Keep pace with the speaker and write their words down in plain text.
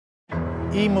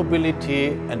E-mobility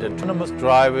and autonomous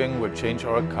driving will change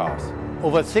our cars.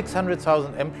 Over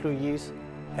 600,000 employees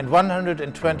and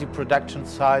 120 production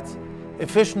sites,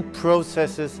 efficient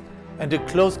processes and a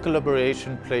close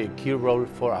collaboration play a key role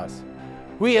for us.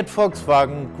 We at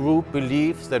Volkswagen Group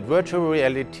believe that virtual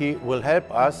reality will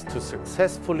help us to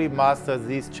successfully master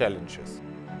these challenges.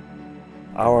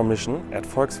 Our mission at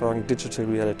Volkswagen Digital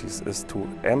Realities is to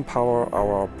empower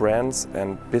our brands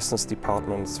and business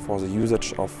departments for the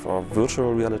usage of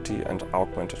virtual reality and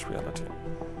augmented reality.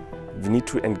 We need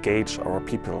to engage our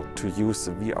people to use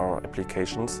the VR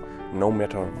applications no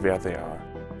matter where they are.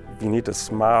 We need a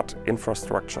smart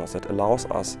infrastructure that allows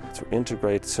us to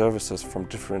integrate services from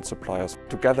different suppliers.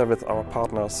 Together with our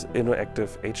partners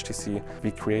InnoActive, HTC,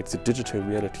 we create the Digital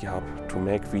Reality Hub to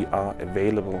make VR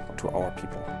available to our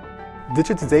people.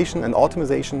 Digitization and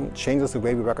automation changes the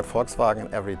way we work at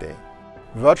Volkswagen every day.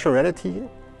 Virtual reality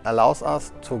allows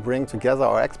us to bring together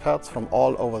our experts from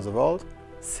all over the world,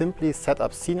 simply set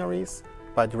up sceneries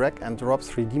by drag and drop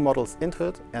 3D models into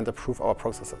it and improve our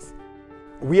processes.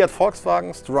 We at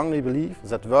Volkswagen strongly believe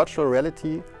that virtual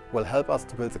reality will help us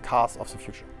to build the cars of the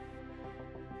future.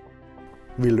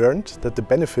 We learned that the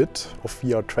benefit of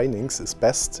VR trainings is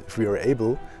best if we are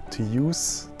able to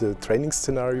use the training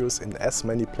scenarios in as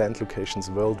many plant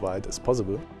locations worldwide as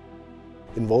possible.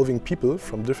 Involving people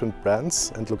from different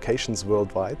brands and locations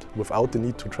worldwide without the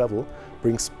need to travel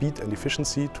brings speed and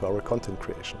efficiency to our content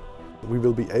creation. We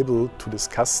will be able to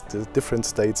discuss the different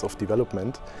states of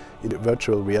development in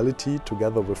virtual reality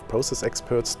together with process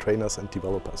experts, trainers and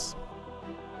developers.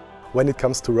 When it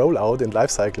comes to rollout and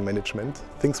lifecycle management,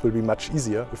 things will be much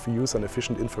easier if we use an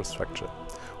efficient infrastructure.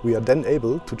 We are then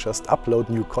able to just upload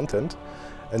new content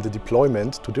and the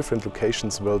deployment to different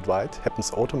locations worldwide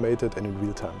happens automated and in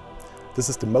real time. This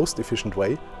is the most efficient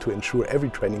way to ensure every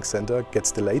training center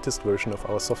gets the latest version of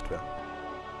our software.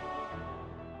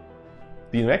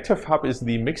 The InnoActive Hub is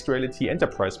the mixed reality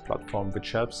enterprise platform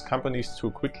which helps companies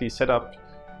to quickly set up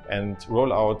and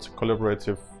roll out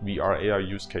collaborative VR/AR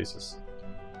use cases.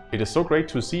 It is so great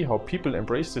to see how people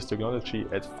embrace this technology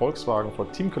at Volkswagen for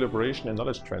team collaboration and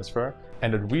knowledge transfer,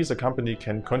 and that we as a company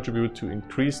can contribute to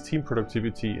increase team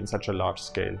productivity in such a large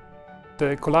scale.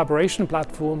 The collaboration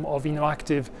platform of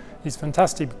InnoActive is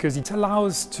fantastic because it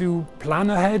allows to plan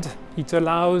ahead, it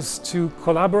allows to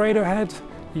collaborate ahead,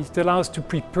 it allows to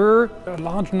prepare a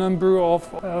large number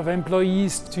of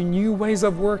employees to new ways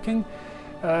of working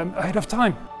ahead of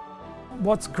time.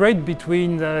 What's great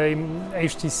between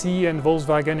HTC and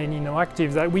Volkswagen and InnoActive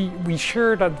is that we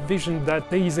share that vision that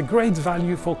there is a great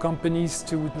value for companies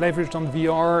to leverage on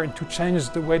VR and to change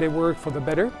the way they work for the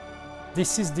better.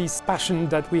 This is this passion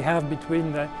that we have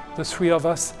between the three of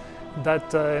us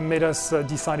that made us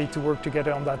decide to work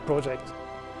together on that project.